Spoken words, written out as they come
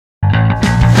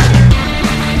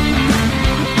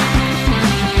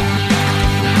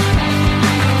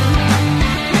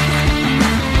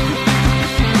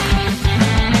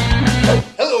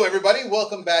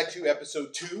back to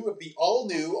episode 2 of the all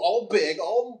new, all big,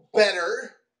 all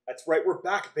better. That's right, we're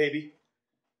back, baby.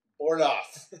 Board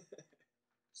Off.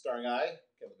 Starring I,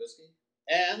 Ken Livitski,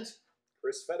 and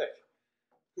Chris Fedick.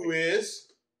 Who is?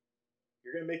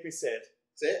 You're going to make me say it.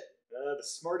 Say it. The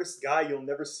smartest guy you'll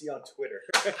never see on Twitter.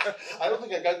 I don't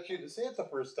think I got you to say it the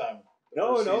first time.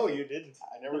 No, you didn't.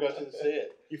 I never got you to say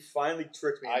it. You finally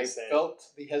tricked me into saying it. I felt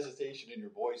the hesitation in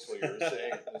your voice while you were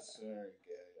saying it.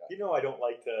 You know I don't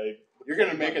like to... You're going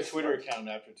to make a Twitter account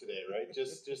after today, right?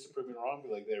 Just to prove me wrong? Be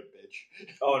like, there, bitch.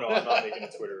 Oh, no, I'm not making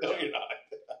a Twitter account. No, you're not.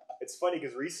 It's funny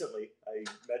because recently I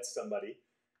met somebody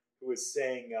who was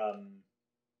saying...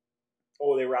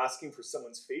 they were asking for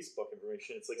someone's Facebook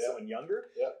information. It's like someone younger.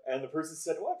 Yeah. And the person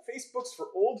said, Facebook's for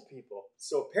old people.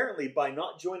 So apparently by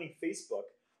not joining Facebook,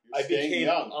 I became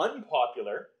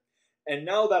unpopular. And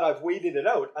now that I've waited it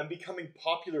out, I'm becoming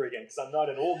popular again because I'm not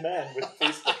an old man with a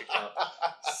Facebook account.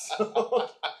 So...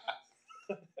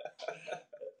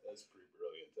 That's pretty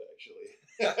brilliant,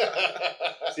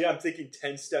 actually. See, I'm thinking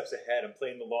 10 steps ahead. I'm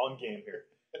playing the long game here.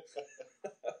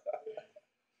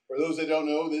 For those that don't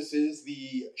know, this is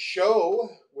the show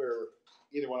where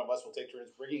either one of us will take turns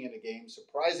bringing in a game,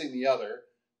 surprising the other.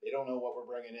 They don't know what we're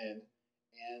bringing in.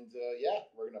 And,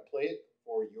 we're going to play it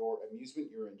for your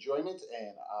amusement, your enjoyment,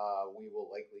 and we will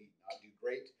likely not do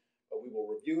great, but we will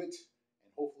review it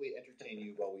and hopefully entertain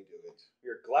you while we do it. We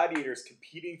are gladiators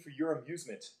competing for your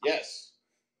amusement. Yes,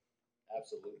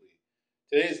 absolutely.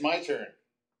 Today is my turn.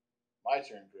 My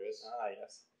turn, Chris. Ah,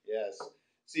 yes. Yes.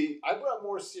 See, I brought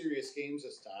more serious games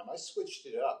this time. I switched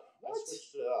it up.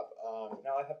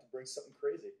 Now I have to bring something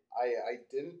crazy. I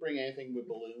didn't bring anything with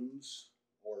balloons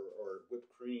or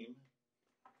whipped cream.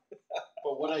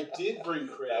 But what I did bring,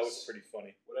 Chris... That was pretty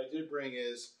funny. What I did bring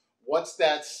is, what's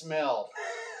that smell?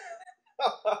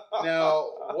 Now,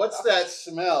 what's that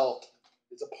smell?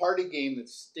 It's a party game that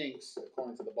stinks,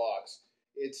 according to the box.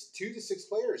 It's 2 to 6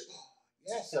 players.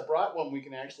 Yes, I brought one we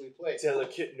can actually play.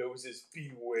 Delicate noses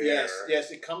beware. Yes,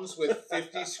 it comes with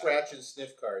 50 scratch and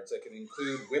sniff cards that can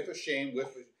include Whip of Shame,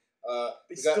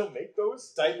 they still make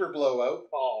those? Diaper Blowout,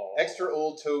 Extra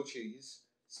Old Toe Cheese,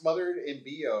 Smothered in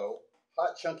B.O.,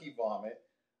 Hot Chunky Vomit.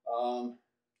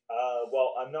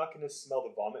 I'm not going to smell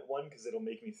the vomit one because it'll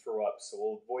make me throw up, so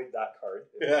we'll avoid that card.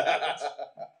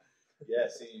 Yeah,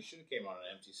 see, you should have came on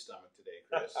an empty stomach today,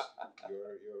 Chris.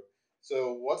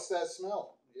 So, what's that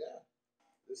smell? Yeah.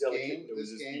 This game,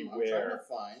 beware. I'm trying to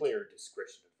find player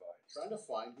discretion advised. Trying to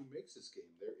find who makes this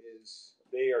game. There is.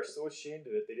 They are so ashamed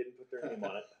of it they didn't put their name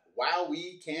on it.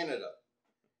 WowWee Canada.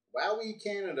 WowWee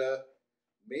Canada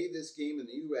made this game in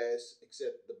the U.S.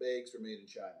 except the bags were made in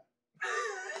China.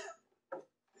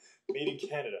 Made in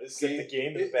Canada. Except the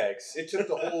game and the bags. It took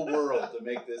the whole world to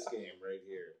make this game right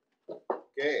here.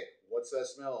 Okay, what's that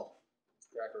smell? Let's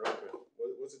crack her open.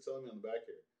 What's it telling me on the back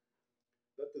here?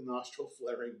 Let the nostril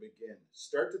flaring begin.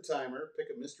 Start the timer, pick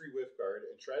a mystery whiff card,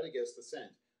 and try to guess the scent.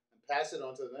 And pass it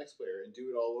on to the next player and do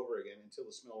it all over again until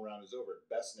the smell round is over.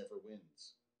 Best sniffer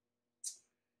wins.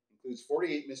 Includes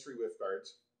 48 mystery whiff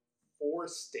cards, 4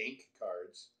 stink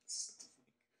cards,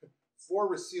 4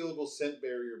 resealable scent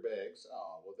barrier bags.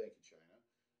 Oh, well, thank you, China.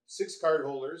 6 card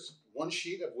holders, 1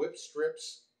 sheet of whip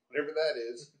strips, whatever that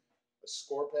is, a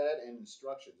score pad, and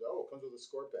instructions. Oh, it comes with a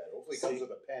score pad. Hopefully it comes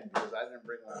with a pen because I didn't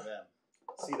bring one of them.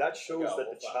 See, that shows that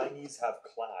the Chinese have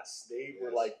class. They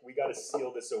were like, we got to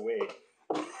seal this away.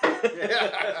 All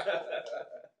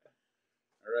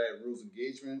right, rules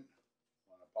engagement.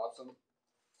 Want to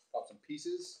pop some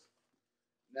pieces.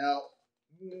 Now,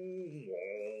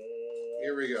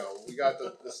 here we go. We got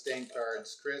the stank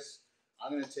cards. Chris,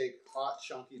 I'm going to take Hot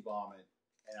Chunky Vomit,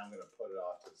 and I'm going to put it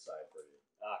off to the side for you.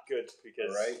 Ah, good,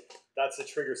 because that's a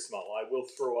trigger smell. I will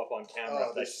throw up on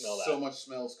camera if I smell that. So much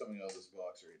smells coming out of this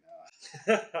box right now.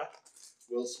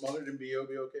 Will Smothered in B.O.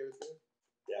 be okay with you?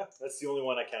 Yeah, that's the only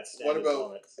one I can't stand. What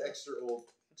about Extra Old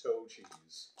Toe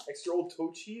Cheese? Extra Old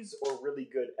Toe Cheese or really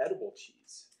good edible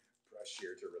cheese? Brush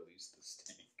here to release the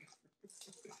stink.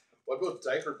 What about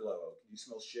Diaper Blowout? Can you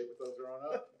smell shit with those thrown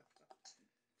up?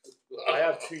 I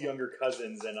have 2 younger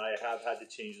cousins, and I have had to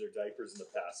change their diapers in the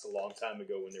past, a long time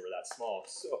ago when they were that small.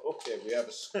 So okay, we have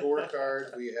a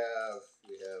scorecard. we have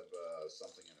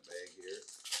something in a bag here.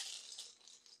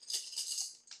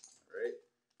 All right.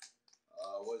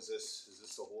 What is this? Is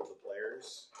this to hold the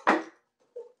players? What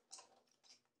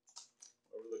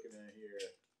are we looking at here?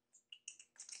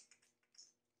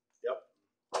 Yep.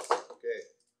 Okay.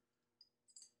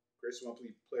 Chris, you want to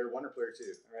play player 1 or player 2?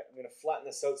 All right, I'm going to flatten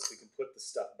this out so we can put the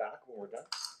stuff back when we're done.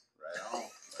 Right on.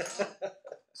 Right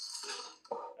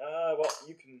on. Well,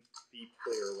 you can be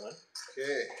player 1.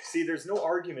 Okay. See, there's no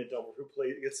argument over who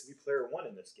gets to be player 1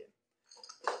 in this game.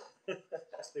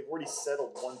 They've already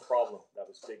settled one problem that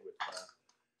was big with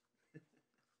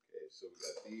Okay, so we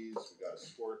got these. We got a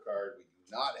scorecard. We do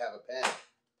not have a pen.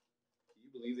 Can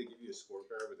you believe they give you a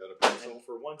scorecard without a pencil? And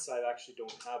for once, I actually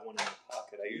don't have one in my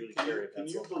pocket. I usually carry a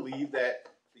pencil. Can you believe that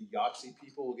the Yahtzee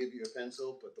people will give you a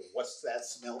pencil, but the What's That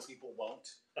Smell people won't?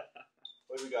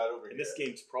 What do we got over here? And this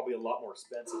game's probably a lot more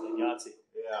expensive than Yahtzee.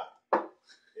 Yeah.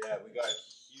 Yeah, we got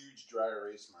huge dry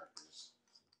erase markers.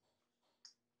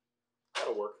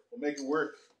 That'll work. We'll make it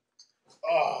work.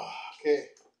 Oh, okay.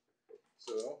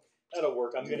 So that'll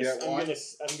work. I'm going to.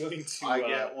 I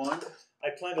get one. I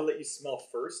plan to let you smell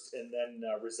first and then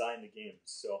resign the game.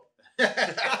 So. All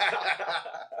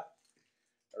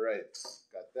right,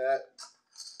 got that.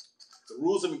 The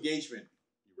rules of engagement.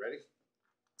 You ready?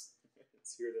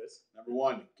 Let's hear this. Number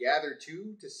 1, gather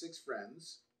 2 to 6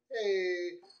 friends.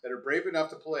 Hey, that are brave enough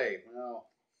to play. Well,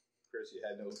 Kris, you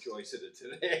had no choice in it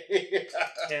today.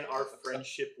 Can our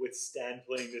friendship withstand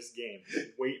playing this game?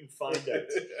 Wait and find out.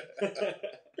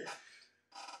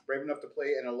 Brave enough to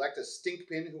play and elect a stink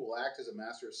pin who will act as a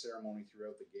master of ceremony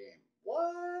throughout the game.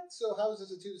 What? So how is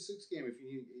this a 2 to 6 game if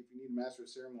you need a master of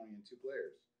ceremony and 2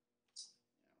 players?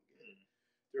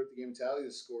 Throughout the game, tally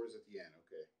the scores at the end.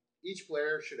 Okay. Each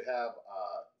player should have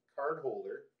a card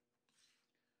holder,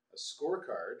 a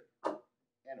scorecard,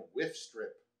 and a whiff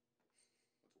strip.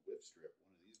 What's a whiff strip?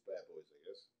 One of these bad boys, I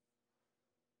guess.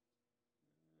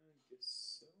 I guess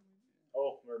so.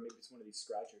 Oh, or maybe it's one of these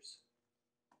scratchers.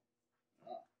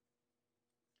 Oh.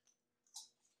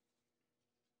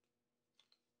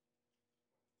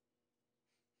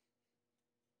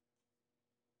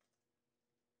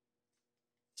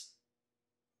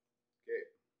 Okay.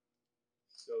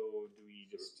 So do we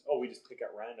just? Oh, we just pick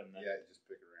at random then. Yeah, just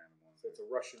pick a random one. So it's a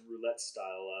Russian roulette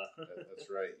style. That's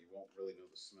right. You won't really know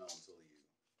the smell until you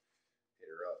hit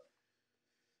her up.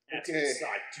 Okay.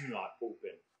 Inside, do not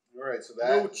open. All right, so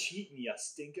that. No cheating, you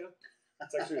stinker.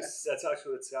 That's actually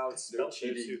how it's spelled. No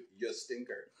cheating, you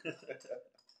stinker.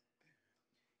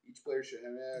 Each player should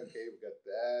have. Okay, we got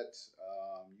that.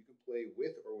 You can play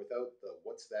with or without the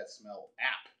What's That Smell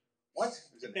app. What?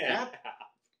 There's an app?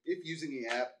 If using the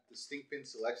app, the stink pin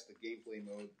selects the gameplay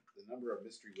mode, the number of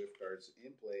mystery whiff cards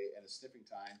in play, and a sniffing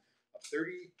time of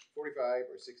 30, 45,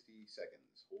 or 60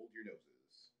 seconds. Hold your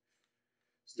noses.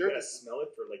 You gotta smell it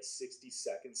for like 60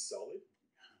 seconds solid?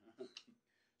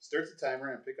 Start the timer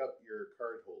and pick up your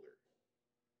card holder.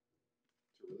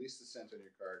 To release the scent on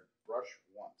your card, brush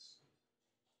once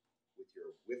with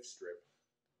your whiff strip,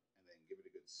 and then give it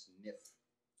a good sniff.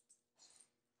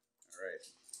 All right.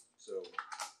 So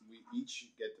we each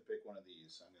get to pick one of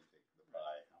these. So I'm going to take the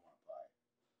pie. I want a pie.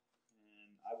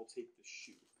 And I will take the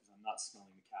shoe because I'm not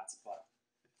smelling the cat's butt.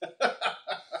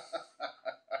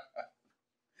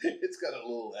 It's got a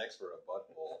little X for a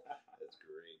butthole. That's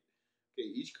great. Okay,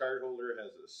 each card holder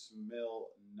has a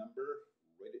smell number.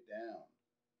 Write it down.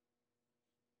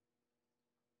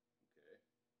 Okay.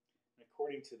 And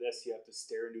according to this, you have to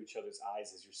stare into each other's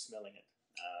eyes as you're smelling it.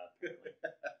 Apparently.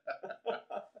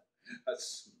 A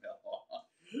smell.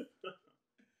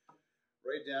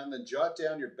 Write down, then jot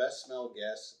down your best smell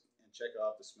guess and check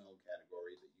off the smell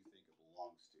category that you think it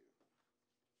belongs to.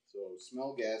 So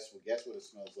smell guess, we'll guess what it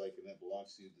smells like, and it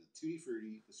belongs to the tutti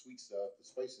frutti, the sweet stuff, the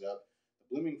spice it up, the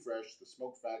blooming fresh, the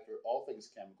smoke factor, all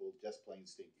things chemical, just plain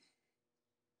stinky.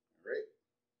 All right.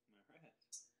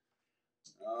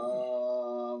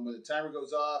 When the timer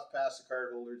goes off, pass the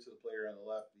card holder to the player on the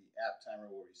left. The app timer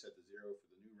will reset to 0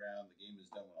 for the new round. The game is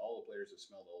done when all the players have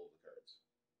smelled all of the cards.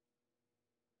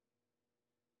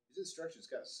 These instructions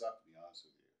kind of suck, to be honest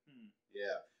with you.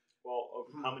 Yeah. Well,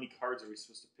 how many cards are we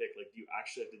supposed to pick? Like, do you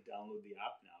actually have to download the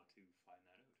app now to find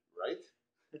that out? Right?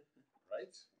 Right?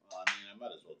 Well, I mean, I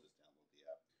might as well just download the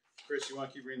app. Kris, you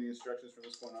want to keep reading the instructions from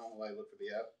this point on while I look for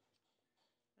the app?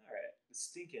 All right. The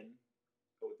stink pin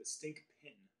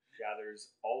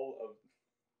gathers all of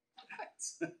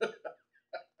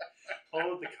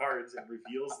the cards and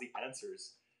reveals the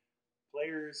answers.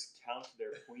 Players count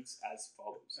their points as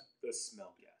follows. The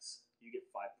smell guess. You get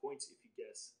 5 points if you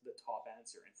guess the top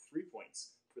answer, and 3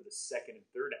 points for the second and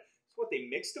third. So what, they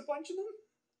mixed a bunch of them?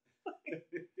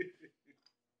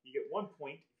 You get 1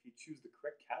 point if you choose the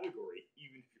correct category,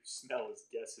 even if your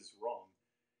guess is wrong.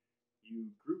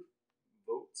 You group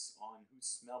votes on whose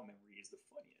smell memory is the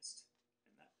funniest,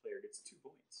 and that player gets 2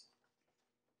 points.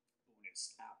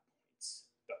 Bonus app points.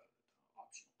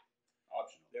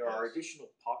 Optional. There are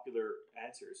additional popular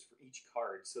answers for each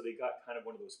card, so they got kind of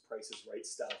one of those Price is Right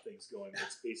style things going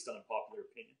that's based on popular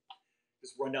opinion.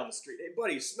 Just run down the street. Hey,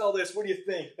 buddy, smell this. What do you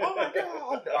think? Oh, my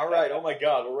God. All right. Oh, my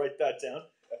God. We'll write that down.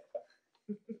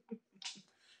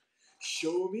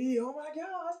 Show me. Oh, my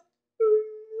God.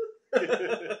 Oh,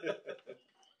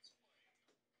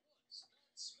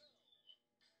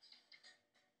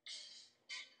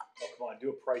 come on. Do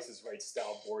a Price is Right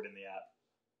style board in the app.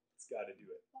 It's got to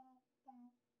do it.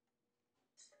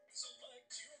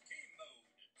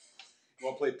 You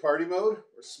want to play party mode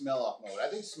or smell off mode? I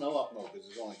think smell off mode because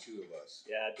there's only two of us.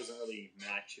 Yeah, it doesn't really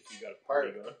match if you got a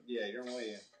party going. Yeah, you don't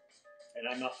really. And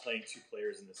I'm not playing 2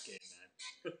 players in this game,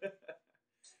 man.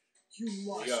 You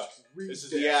must read this.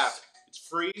 Is the app. It's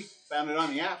free. Found it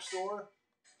on the App Store.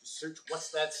 Just search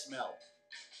 "What's that smell?"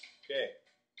 Okay.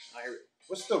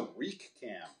 What's the reek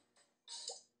cam?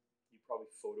 You probably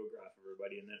photograph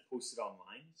everybody and then post it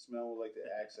online. Smell would like to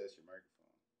access your microphone.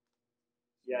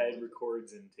 Yeah, it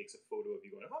records and takes a photo of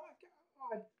you going, oh my god.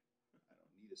 I don't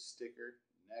need a sticker.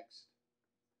 Next.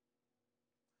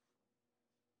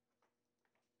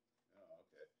 Oh,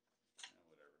 okay.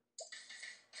 Whatever.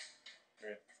 All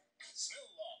right. Smell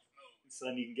off mode. So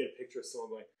then you can get a picture of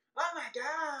someone going, oh my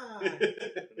god.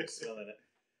 They're smelling it.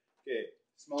 Okay.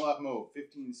 Smell off mode.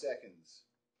 15 seconds.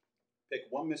 Pick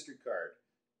one mystery card.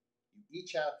 You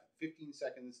each have 15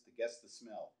 seconds to guess the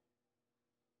smell.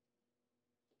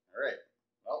 All right.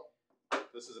 Well,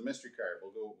 this is a mystery card.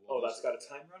 We'll go. That's got a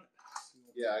timer on it?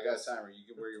 Yeah, I got a timer. You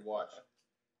can wear your watch.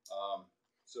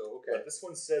 Okay. But this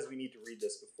one says we need to read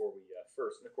this before we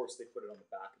first. And, of course, they put it on the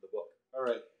back of the book. All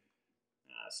right.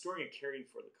 Storing and caring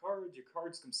for the cards. Your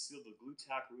cards come sealed with glue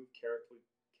tack. Remove carefully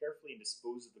and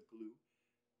dispose of the glue.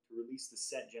 To release the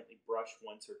scent, gently brush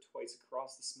once or twice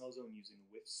across the smell zone using the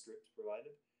whiff strips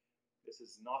provided. This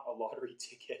is not a lottery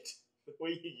ticket. The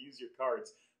way you use your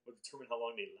cards will determine how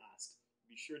long they last.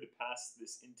 Be sure to pass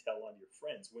this intel on to your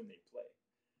friends when they play.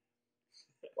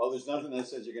 Well, there's nothing that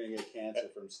says you're going to get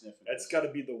cancer from sniffing. That's got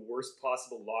to be the worst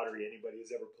possible lottery anybody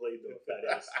has ever played, though, if that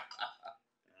is.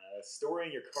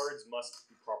 Storing your cards must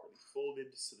be properly folded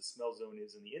so the smell zone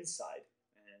is in the inside,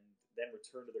 and then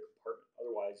return to their compartment.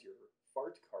 Otherwise, your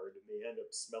fart card may end up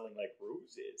smelling like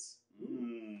roses.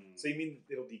 So you mean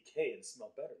it'll decay and smell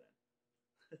better then?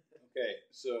 Okay,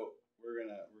 so we're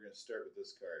gonna start with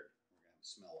this card. We're gonna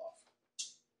smell off.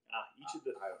 Each of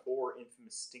the 4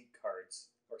 infamous stink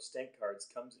cards or stank cards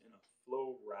comes in a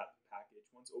flow wrap package.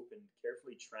 Once opened,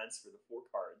 carefully transfer the 4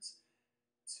 cards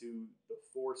to the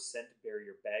 4 scent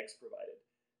barrier bags provided.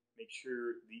 Make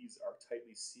sure these are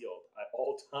tightly sealed at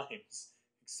all times,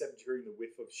 except during the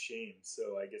whiff of shame.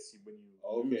 So I guess when you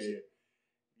lose,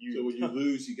 so when you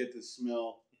lose, you get to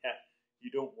smell. Yeah, you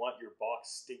don't want your box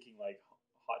stinking like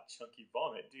hot chunky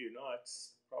vomit, do you? No,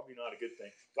 it's probably not a good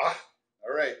thing.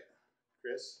 All right,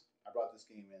 Chris, I brought this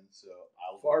game in, so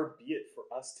Far be it for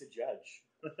us to judge.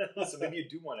 So maybe you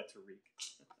do want it to reek.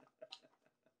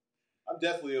 I'm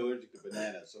definitely allergic to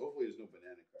bananas, so hopefully there's no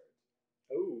banana cards.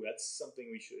 Oh, that's something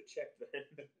we should have checked then.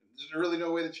 There's really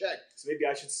no way to check. So maybe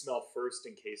I should smell first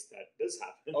in case that does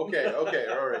happen. Okay,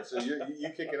 all right. So you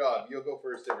kick it off. You'll go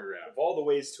first every round. Of all the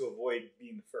ways to avoid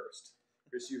being the first.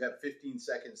 Chris, you have 15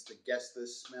 seconds to guess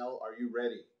this smell. Are you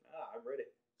ready? I'm ready.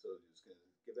 So just going to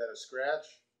give that a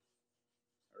scratch.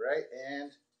 All right,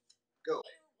 and go.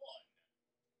 Player 1.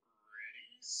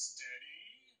 Ready,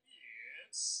 steady,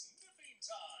 it's sniffing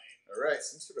time. All right.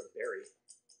 Some sort of berry.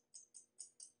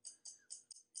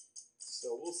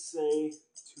 So we'll say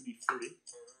Tutti Frutti.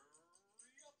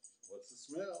 What's the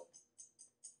smell?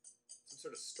 Some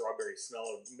sort of strawberry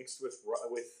smell mixed with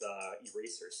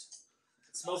erasers.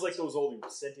 It smells like those old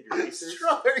scented erasers.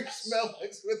 Strawberry smell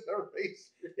mixed with erasers.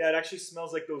 Yeah, it actually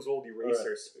smells like those old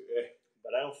erasers. Right. Okay.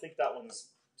 But I don't think that one's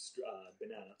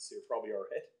banana, so you're probably all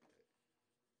right.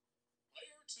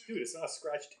 Player 2. Dude, it's not a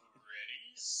scratch.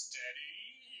 Ready, steady,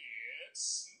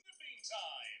 it's sniffing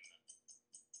time.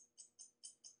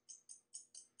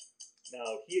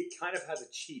 Now, he kind of has a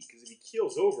cheat, because if he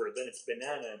keels over, then it's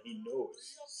banana and he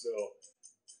knows. So.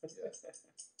 Yeah.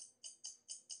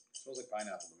 Smells like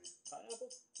pineapple to me. Pineapple?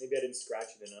 Maybe I didn't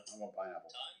scratch it enough. I want pineapple.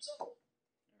 Time's up.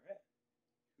 Alright.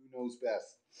 Who knows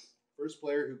best? First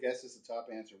player who guesses the top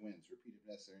answer wins. Repeat if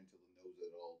necessary until the nose at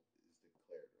all is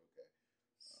declared. Okay.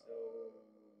 So,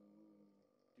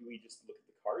 do we just look at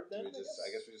the card then? I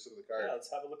guess we just look at the card. Yeah,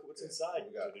 let's have a look at what's inside.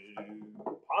 What we got?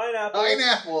 Pineapple.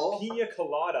 Pineapple. Pina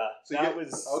colada. So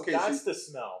that's the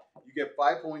smell. You get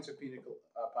 5 points of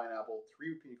pineapple,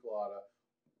 3 with pina colada,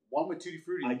 1 with tutti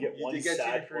frutti. I get one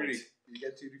sad point. You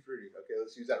get tutti frutti. Okay,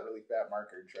 let's use that really fat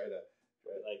marker and try to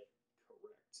like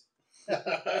correct.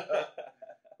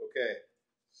 Okay,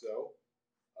 so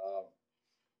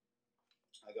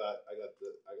I got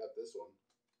this one.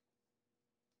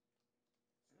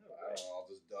 I don't know. I'll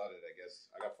just dot it. I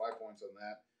guess I got 5 points on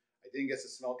that. I didn't guess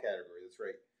the smell category. That's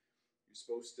right. You're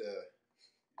supposed to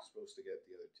get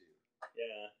the other 2.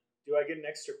 Yeah. Do I get an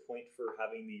extra point for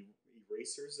having the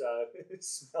racers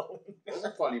smelling. That's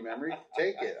a funny memory.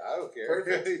 Take it. I don't care.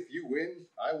 Perfect. If you win,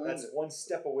 I win. That's one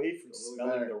step away from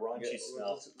smelling the raunchy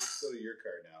smell. Let's go to your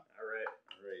card now. All right.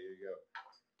 Here you go.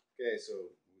 Okay, so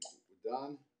we're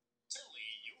done. Tally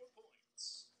your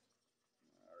points.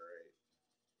 All right.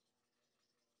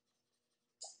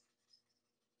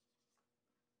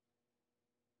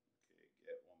 Okay,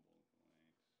 get 1 point.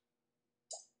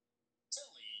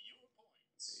 Tally your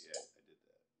points. Okay, yeah, I did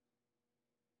that.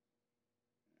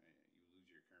 All right, you lose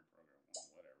your current program.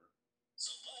 Well, whatever.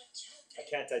 Select your I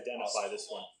can't identify this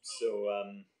one, so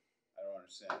I don't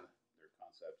understand their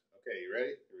concept. Okay, you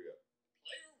ready? Here we go.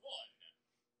 Player 1.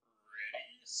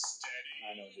 Ready, steady.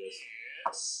 I know this.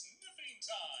 It's sniffing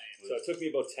time. So it took me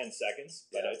about 10 seconds,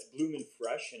 but it's blooming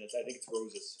fresh, and I think it's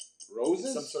roses.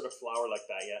 Roses? Some sort of flower like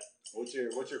that, yeah. What's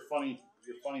your funny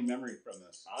memory from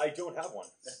this? I don't have one,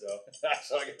 so.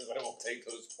 So I guess I won't take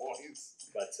those points.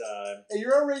 But hey,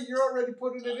 you're already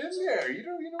putting it in there. You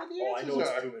know what the I know answers it's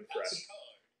are. blooming fresh.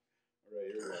 All right,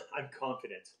 here we go. I'm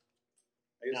confident.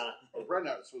 I guess we're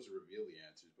not supposed to reveal the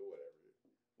answers, but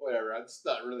whatever. It's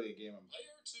not really a game.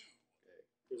 Player 2. Okay.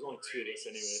 There's only 2 of us,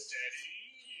 anyways. Steady.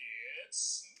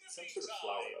 It's Some sniffing sort of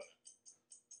flower, time. though.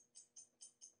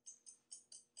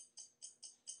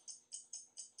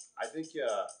 I think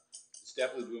it's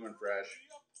definitely blooming fresh,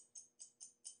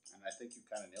 and I think you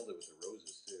kind of nailed it with the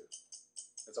roses too.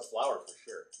 It's a flower for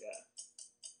sure. Yeah.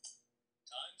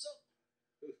 Time's up.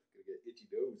 Ooh, gonna get itchy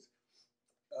nose.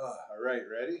 All right,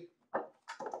 ready?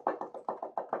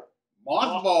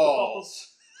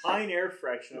 Mothballs. Pine air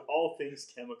freshener, all things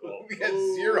chemical. We got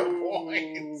 0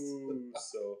 points.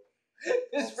 So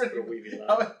It's pretty. You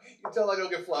tell I don't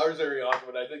get flowers very often,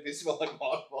 but I think they smell like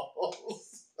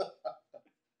mothballs.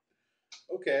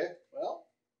 Okay, well,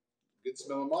 good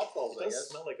smelling mothballs, it I does guess.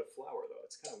 smell like a flower, though.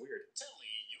 It's kind of weird. Tally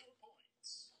your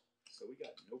points. So we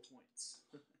got no points.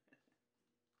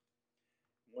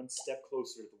 One step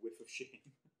closer to the whiff of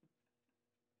shame.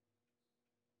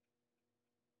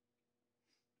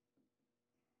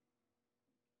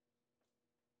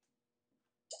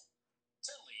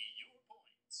 Tally your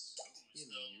points. Who's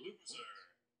the loser?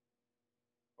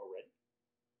 Already?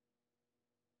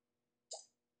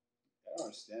 I don't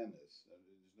understand this.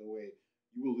 There's no way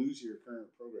you will lose your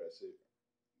current progress.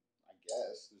 I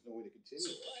guess there's no way to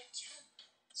continue. Select your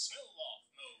smell off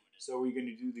mode. So are we going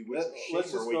to do the whiff of Let's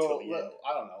shame or just wait till go. the end?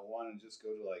 I don't know. Want to just go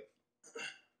to like?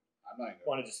 I'm not going.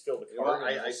 Want to just fill the You know what?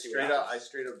 card? I straight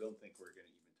up don't think we're going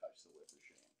to even touch the whiff of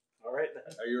shame. All right then.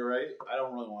 Are you right? I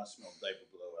don't really want to smell diaper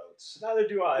blowouts. Neither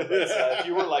do I. But if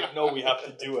you were like, no, we have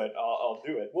to do it, I'll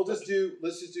do it. Let's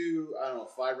just do. I don't know,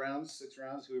 5 rounds, 6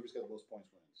 rounds. Whoever's got the most points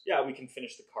wins. Yeah, we can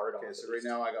finish the card off. Okay, so right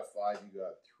now I got 5. You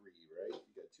got 3, right?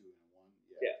 You got 2 and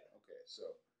 1. Yeah. Okay, so.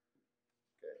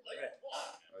 Okay. Player 1.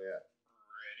 Oh yeah.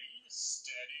 Ready,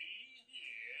 steady.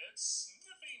 It's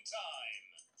sniffing time.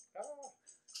 Oh.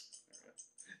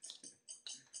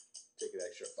 Take an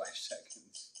extra 5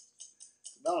 seconds.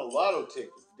 Not a lotto ticket,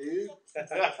 dude.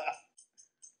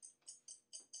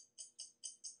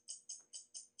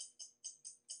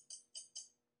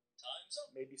 Time's up.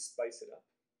 Maybe spice it up.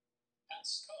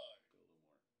 Pass card.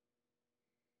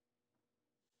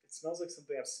 It smells like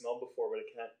something I've smelled before, but I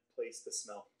can't place the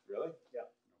smell. Really? Yeah.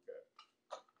 Okay.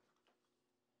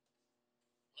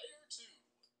 Player 2.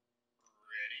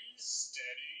 Ready,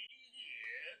 steady.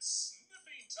 It's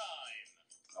sniffing time.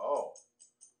 Oh.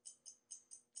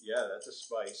 Yeah, that's a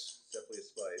spice. Definitely a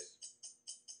spice.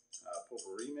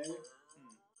 Potpourri, maybe?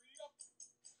 Hurry up.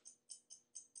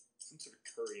 Some sort of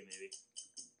curry, maybe.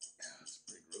 Yeah, it's a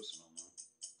pretty gross smell now.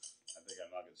 I think I'm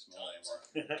not going to smell it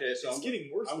anymore. Okay, so It's getting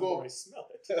worse I'm the more going- I smell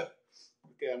it.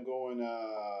 Okay, I'm going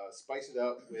spice it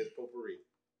up with potpourri.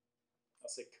 I'll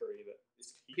say curry, but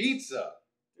it's Pizza.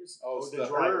 There's, Oh, it's the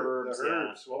the dry herbs. herbs. The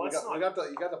herbs. Yeah. Well,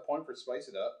 you got the point for spice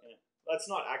it up. That's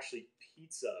not actually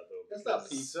pizza, though. That's not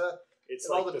because pizza. It's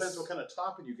It all like depends this- what kind of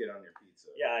topping you get on your pizza.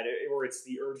 Yeah, or it's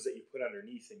the herbs that you put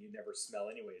underneath and you never smell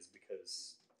anyways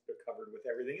because they're covered with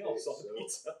everything else on the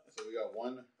pizza. So we got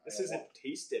one. This isn't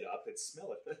taste it up, it's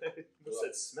smell it. What's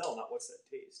that smell, not what's that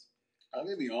taste? I'm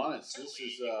gonna be honest. This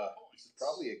is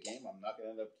probably a game I'm not gonna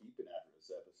end up keeping after this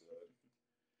episode.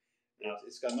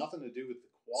 It's got nothing to do with the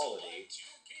quality.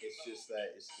 It's just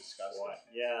that it's disgusting.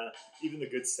 Yeah, even the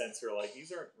good sense are like,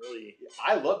 these aren't really...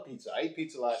 I love pizza. I ate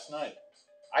pizza last night.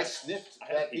 I sniffed I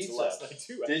had that pizza pizza. last night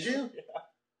too. Did you? Yeah.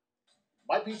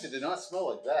 My pizza did not smell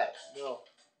like that. No.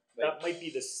 Like, That might be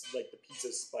this like the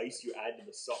pizza spice you add to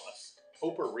the sauce.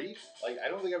 potpourri? Like, I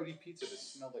don't think I would eat pizza that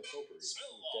smelled like potpourri.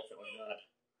 Smell off Definitely mode. not.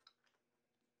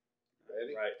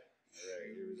 Ready? Right. All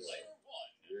right, here we go. Player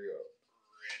 1. Here we go.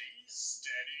 Ready,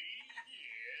 steady.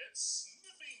 It's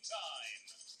sniffing time.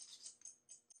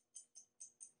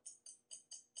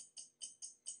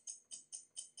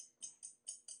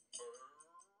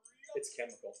 Hurry up. It's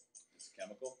chemical. It's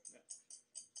chemical. Yeah.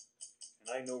 And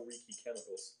I know reeky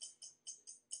chemicals.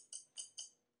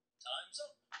 Time's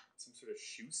up. Some sort of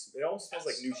shoe. It almost smells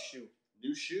like new shoe.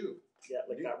 New shoe. Yeah,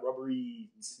 like that rubbery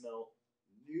smell.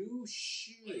 New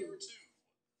shoe. Player 2.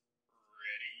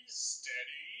 Ready,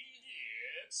 steady,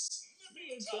 it's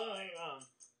sniffing time.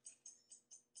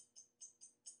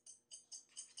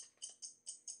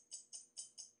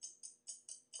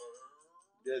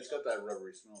 Yeah, it's got that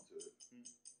rubbery smell to it.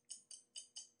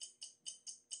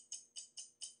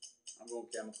 I'm going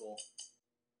chemical.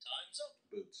 Time's up.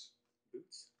 Boots.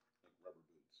 Boots? Like rubber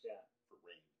boots. Yeah. For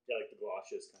rain. Yeah, like the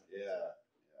galoshes kind of. Yeah.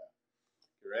 Yeah.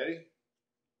 You ready?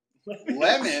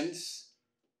 Lemons?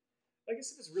 I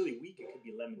guess if it's really weak, it could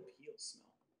be lemon peel smell.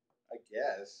 I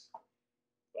guess.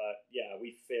 But yeah,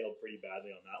 we failed pretty badly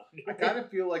on that one. I kind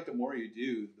of feel like the more you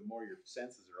do, the more your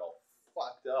senses are all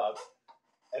fucked up.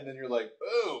 And then you're like,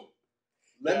 oh,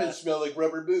 lemons smell like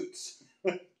rubber boots.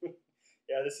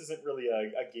 Yeah, this isn't really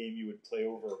a game you would play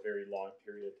over a very long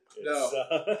period. It's, No.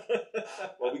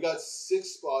 Well, we got 6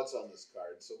 spots on this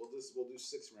card, so we'll do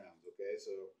 6 rounds, okay?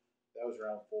 So that was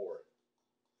round 4.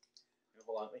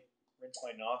 Hold on, let me rinse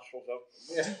my nostrils out.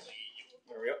 Yeah.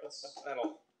 There we go.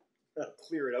 That'll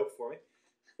clear it out for me.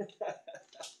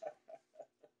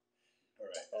 All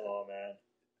right. Oh, man.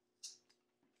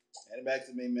 And back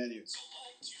to the main menu.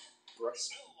 Brush.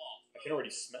 I can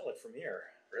already smell it from here.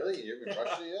 Really? You haven't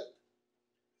brushed it yet?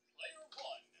 Player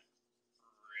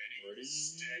 1. Ready,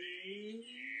 steady,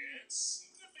 it's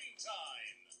sniffing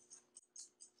time.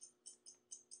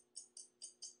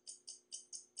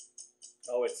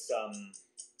 Oh, it's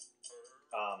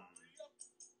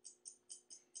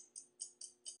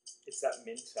it's that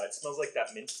mint. It smells like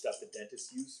that mint stuff the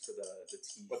dentists use for the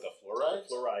teeth. What, the fluoride?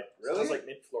 Fluoride. Really? It smells like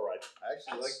mint fluoride. I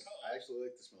actually like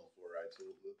the smell of fluoride, so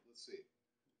let's see.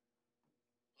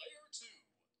 Player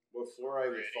 2. What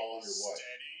fluoride would fall under what?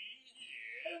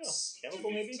 Steady, I don't know. it's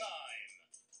Chemical, maybe?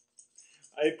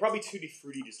 time. Probably Tutti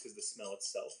Frutti just because the smell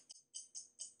itself.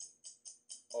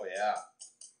 Oh, yeah.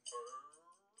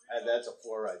 And that's a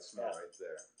fluoride smell right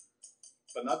there.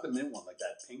 But not the mint one, like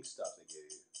that pink stuff they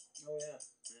gave you. Oh, yeah.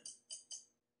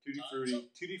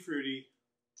 Tutti Frutti,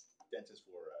 dentist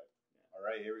fluoride. Yeah. All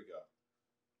right, here we go.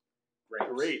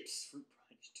 Grapes. Fruit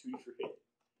punch. Tutti Frutti.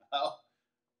 Well,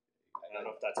 I don't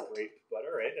know if that's grape, but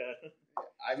all right.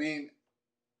 I mean,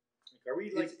 are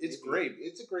we like? It's grape.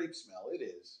 It's a grape smell. It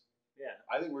is. Yeah.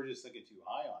 I think we're just thinking too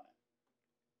high on it.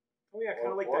 Oh yeah,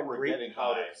 kind of like that grape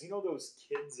powder. You know those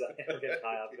kids that never get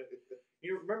high off of it.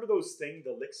 You remember those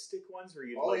the lick stick ones where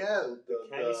you the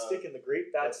candy stick and the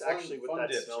grape? That's actually what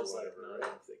that smells like. Now that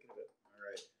I'm thinking of it. All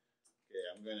right. Okay,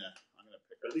 I'm gonna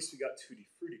pick. But at least we got Tutti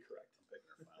Frutti correct. I'm picking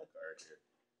our final card here.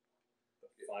 The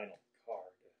final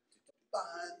card.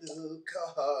 Final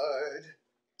card.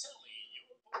 Tell me your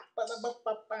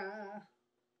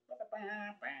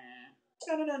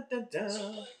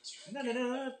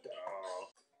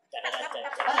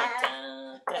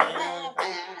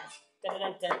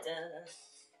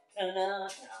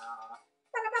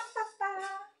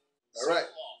All right.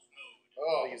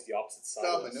 Oh, I used the opposite side.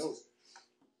 Stop my nose.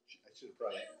 I should have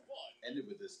probably ended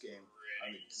with this game. I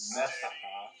mean, mess up.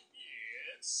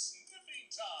 It's sniffing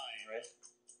time. Right.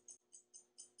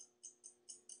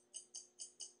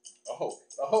 Oh,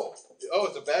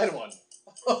 it's a bad one.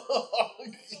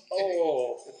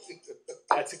 Oh,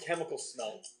 that's a chemical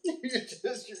smell. You're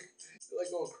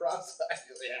like going cross-eyed.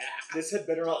 Yeah. This had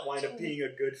better not wind up being a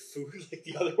good food like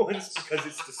the other ones because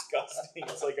it's disgusting.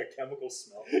 It's like a chemical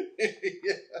smell. Yeah.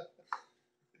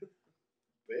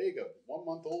 Bag of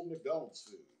 1-month-old McDonald's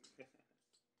food. Okay.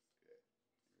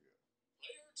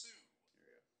 Player 2.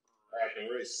 I can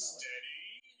really smell it. Steady,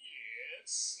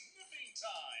 it's sniffing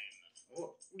time. Oh,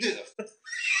 yeah.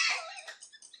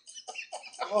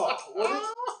 Oh, what is...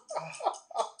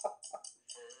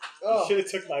 You should have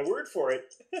took my word for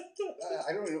it.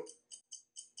 I don't know.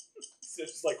 It's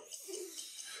just like...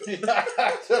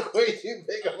 I took way too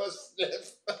big of a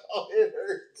sniff. Oh, it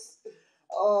hurts.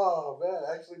 Oh, man.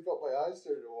 I actually felt my eyes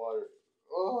turn to water.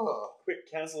 Oh. Quick,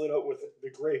 cancel it out with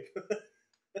the grape. That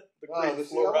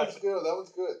one's good. That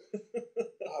one's good.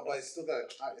 But I still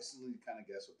need to kind of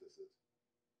guess what this is.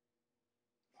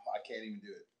 Oh, I can't even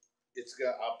do it. It's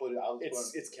got.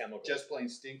 It's chemical. Just plain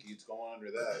stinky. It's going under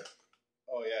that.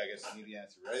 Oh yeah, I guess I need the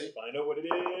answer. Ready? I know what it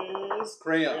is.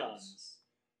 Crayons.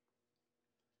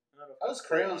 How does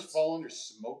crayons fall under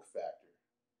smoke factor?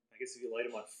 I guess if you light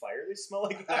them on fire, they smell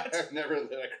like that. I've never lit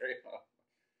a crayon.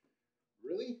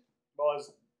 Really? Well,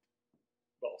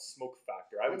 well, smoke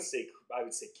factor. I would say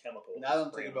chemical. Now that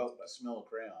I'm thinking about the smell of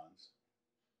crayons.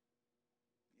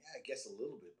 Yeah, I guess a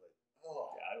little bit, but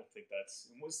yeah, I don't think that's.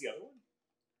 And what's the other one?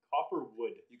 Copper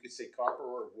wood. You could say copper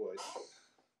or wood,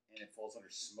 and it falls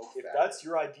under smoke If factor. that's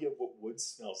your idea of what wood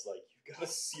smells like, you've got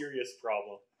a serious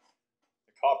problem.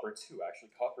 The copper too,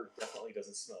 actually. Copper definitely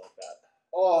doesn't smell like that.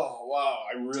 Oh wow!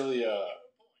 I really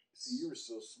see, you were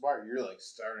so smart. You're like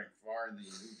starting far and then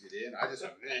you moved it in. I just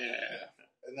went,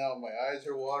 and now my eyes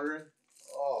are watering.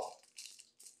 Oh,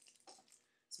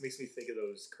 this makes me think of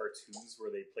those cartoons where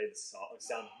they play the sound.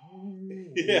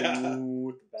 Yeah.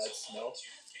 With the bad smell.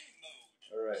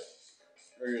 All right,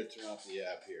 we're gonna turn off the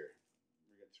app here.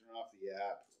 We're gonna turn off the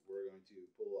app. We're going to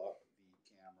pull up the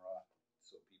camera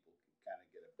so people can kind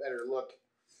of get a better look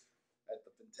at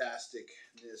the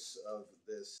fantasticness of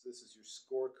this. This is your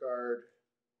scorecard.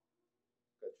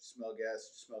 Got your smell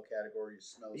gas, your smell category, your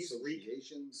smell These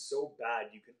associations. So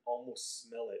bad you can almost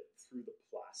smell it through the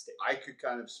plastic. I could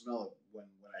kind of smell it when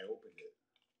I opened it.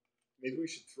 Maybe we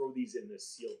should throw these in the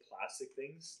sealed plastic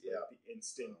things. Yeah. Like the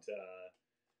instant. Yeah.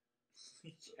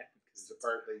 There's a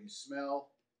part that you smell,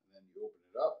 and then you open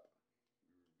it up,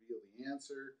 you reveal the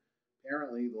answer.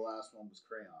 Apparently, the last one was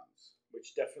crayons.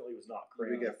 Which definitely was not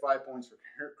We crayon. get 5 points for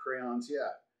crayons,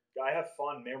 yeah. I have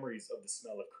fond memories of the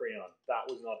smell of crayon. That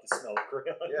was not the smell of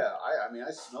crayon. Yeah, I mean, I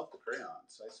smelt the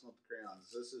crayons. This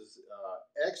is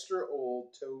extra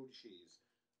old toad cheese.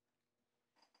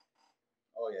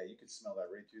 Oh, yeah, you can smell that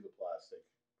right through the plastic.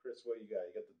 Chris, what you got?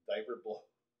 You got the diaper blow.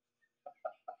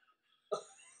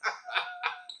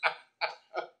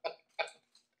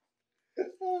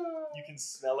 You can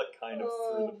smell it kind of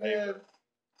through the paper. Man.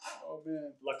 Oh,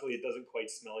 man. Luckily, it doesn't quite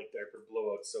smell like diaper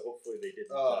blowout, so hopefully they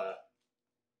didn't.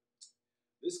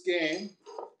 This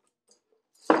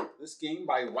game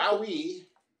by WowWee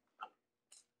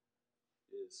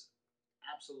is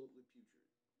absolutely putrid.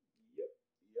 Yep.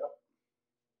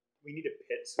 We need a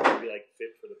pit, so we'd be like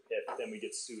fit for the pit. Then we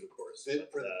get sued, of course.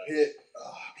 Fit for the pit.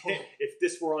 If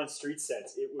this were on Street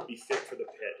Sense, it would be fit for the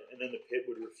pit, and then the pit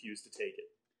would refuse to take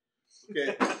it.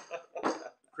 Okay.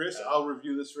 Chris, I'll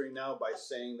review this right now by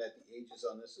saying that the ages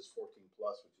on this is 14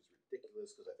 plus, which is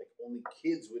ridiculous because I think only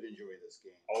kids would enjoy this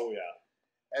game. Oh, yeah.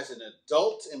 As an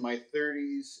adult in my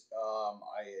 30s, I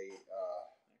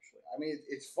mean,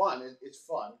 it's fun. It's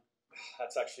fun.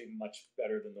 That's actually much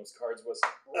better than those cards was.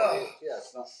 Yeah,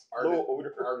 it's not Low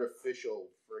odor. artificial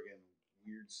friggin'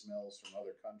 weird smells from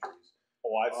other countries.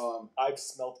 Oh, I've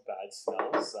smelt bad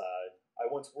smells. I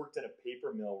once worked in a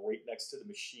paper mill right next to the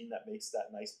machine that makes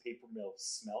that nice paper mill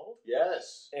smell.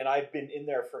 Yes. And I've been in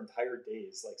there for entire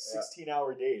days, like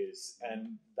 16-hour days,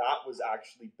 and that was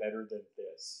actually better than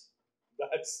this.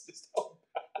 That's just how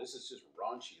bad. This is just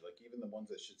raunchy. Like, even the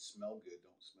ones that should smell good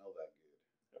don't smell that good.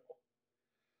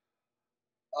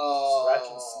 Scratch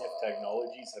and sniff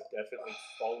technologies have definitely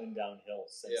fallen downhill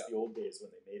since the old days when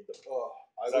they made them.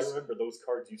 I remember those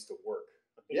cards used to work.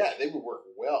 Yeah, they would work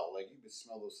well. Like, you could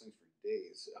smell those things for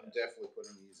days. I'm definitely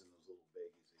putting these in those little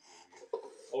baggies they gave you.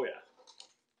 Oh, yeah.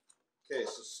 Okay,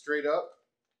 so straight up.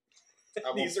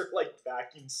 These are like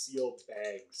vacuum sealed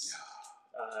bags.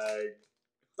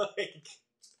 Like,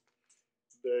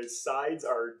 the sides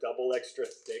are double extra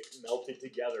thick, melted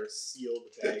together, sealed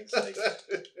bags. Like,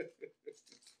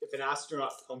 if an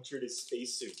astronaut punctured his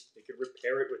spacesuit, they could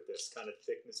repair it with this kind of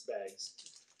thickness bags.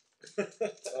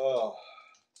 Oh.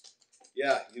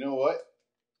 Yeah, you know what?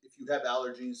 If you have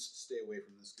allergies, stay away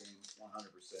from this game 100%.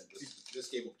 This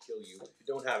game will kill you. If you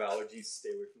don't have allergies,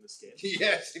 stay away from this game.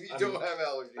 Yes, if you don't have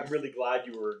allergies. I'm really glad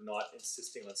you were not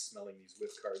insisting on smelling these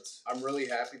whiff cards. I'm really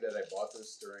happy that I bought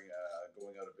this during a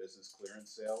going out of business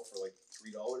clearance sale for like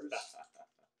 $3.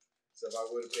 So if I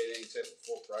would have paid any type of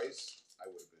full price,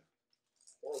 I would have been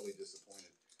horribly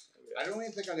disappointed. I don't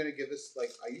even think I'm going to give this,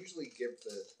 like, I usually give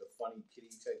the funny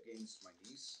kitty type games to my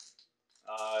niece.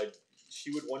 She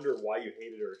would wonder why you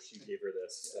hated her if she gave her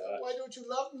this. Why don't you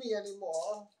love me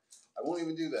anymore? I won't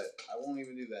even do that.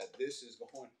 This is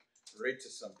going right to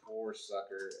some poor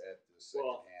sucker at the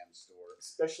secondhand store.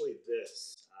 Especially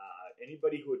this.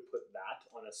 Anybody who would put that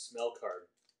on a smell card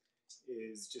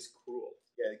is just cruel.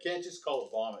 Yeah, you can't just call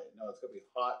it vomit. No, it's going to be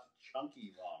hot,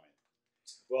 chunky vomit.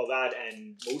 Well, that,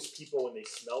 and most people, when they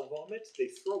smell vomit, they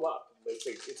throw up.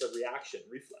 It's a reaction,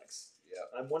 reflex. Yeah.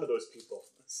 I'm one of those people.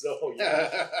 So, yeah.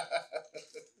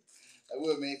 That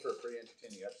would have made for a pretty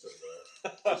entertaining episode,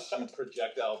 though. Just you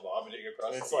projectile vomiting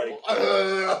across the table.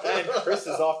 And Chris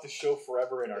is off the show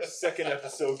forever in our second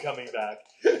episode coming back.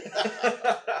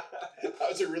 That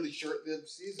was a really short-lived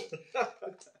season.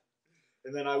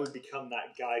 And then I would become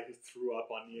that guy who threw up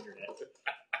on the internet.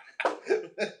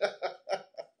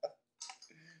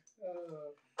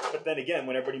 But then again,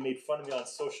 when everybody made fun of me on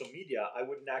social media, I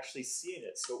wouldn't actually see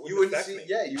it, so it you wouldn't wouldn't affect see. me.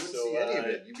 Yeah, you wouldn't So, see any of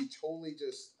it. You'd be totally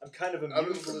just. I'm kind of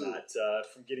immune from that,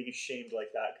 from getting ashamed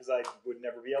like that, because I would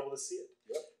never be able to see it.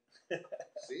 Yep.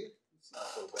 See, it's not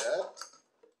so bad.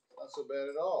 Not so bad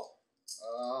at all.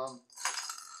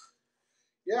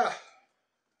 Yeah.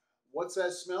 What's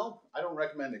that smell? I don't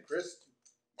recommend it, Chris.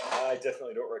 I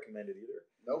definitely don't recommend it either.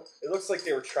 Nope. It looks like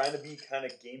they were trying to be kind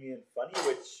of gamey and funny,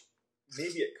 which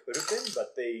maybe it could have been,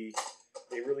 but they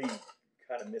really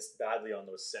kind of missed badly on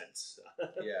those scents.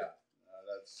 Yeah.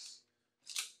 That's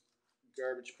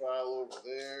garbage pile over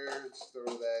there. Let's throw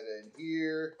that in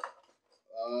here.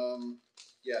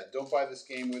 Yeah, don't buy this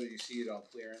game whether you see it on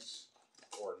clearance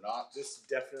or not. This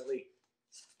definitely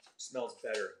smells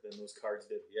better than those cards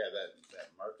did. Yeah, that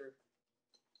marker.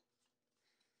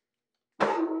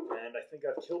 And I think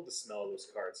I've killed the smell of those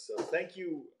cards. So thank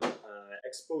you,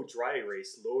 Expo Dry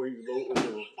Erase, low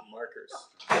odor markers.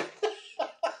 Thank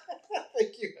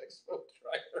you, Expo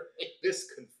Dry Erase. This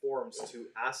conforms to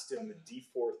Aston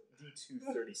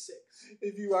D236.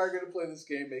 If you are going to play this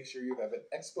game, make sure you have an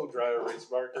Expo Dry Erase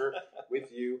marker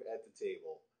with you at the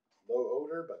table. Low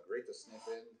odor, but great to sniff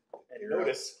in. And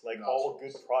notice, like all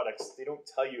good products, they don't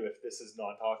tell you if this is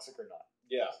non-toxic or not.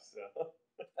 Yeah. So.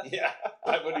 Yeah,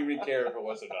 I wouldn't even care if it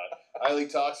was or not. Highly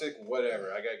toxic,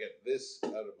 whatever. I gotta get this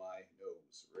out of my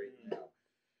nose right now.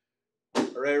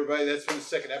 All right, everybody, that's been the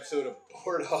second episode of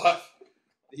Board Off.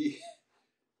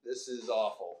 This is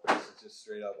awful. This is just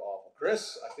straight up awful.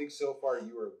 Chris, I think so far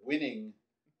you are winning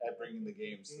at bringing the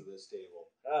games to this table.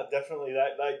 Definitely,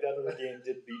 that other game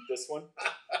did beat this one.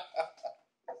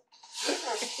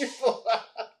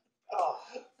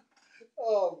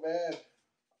 Oh man,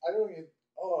 I don't even.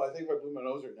 Oh, I think if I blew my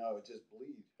nose right now, it just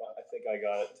bleed. I think I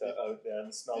got it out there, and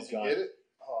the smell's gone. Did you get it?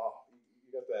 Oh,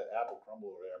 you got that apple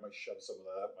crumble over there. I might shove some of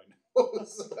that up my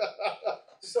nose.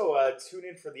 So, tune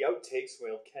in for the outtakes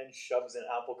where Ken shoves an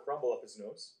apple crumble up his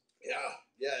nose.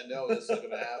 Yeah, no, this is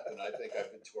going to happen. I think I've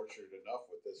been tortured enough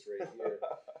with this right here.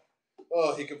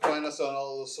 Oh, you can find us on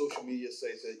all those social media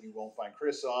sites that you won't find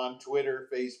Chris on, Twitter,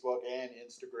 Facebook, and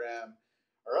Instagram.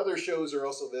 Our other shows are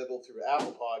also available through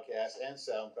Apple Podcasts and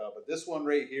SoundCloud, but this one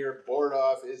right here, Board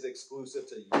Off, is exclusive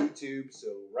to YouTube.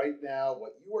 So right now,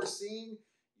 what you are seeing,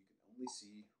 you can only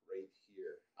see right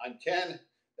here. I'm Ken.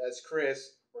 That's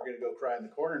Chris. We're going to go cry in the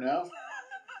corner now.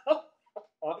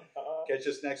 Catch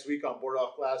us next week on Board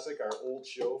Off Classic, our old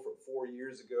show from 4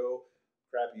 years ago.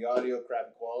 Crappy audio,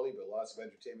 crappy quality, but lots of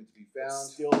entertainment to be found.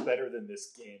 Still better than this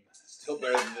game. Still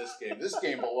better than this game. This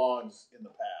game belongs in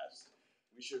the past.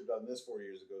 We should have done this 4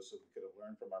 years ago so we could have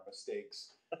learned from our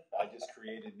mistakes. I just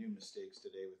created new mistakes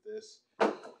today with this.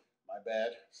 My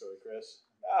bad. Sorry, Chris.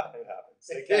 It happens.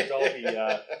 They can't all be.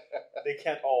 They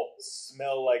can't all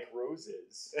smell like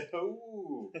roses.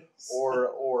 Ooh.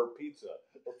 Or pizza.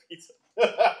 Or pizza.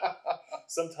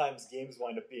 Sometimes games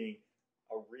wind up being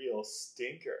a real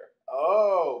stinker.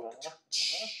 Oh.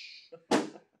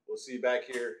 We'll see you back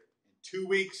here in 2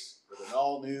 weeks with an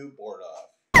all new Board Off.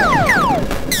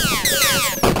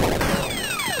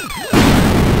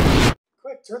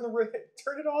 Quick, turn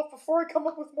it off before I come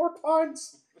up with more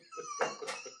puns.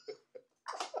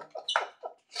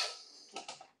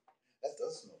 That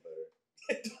does smell better.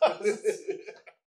 It does.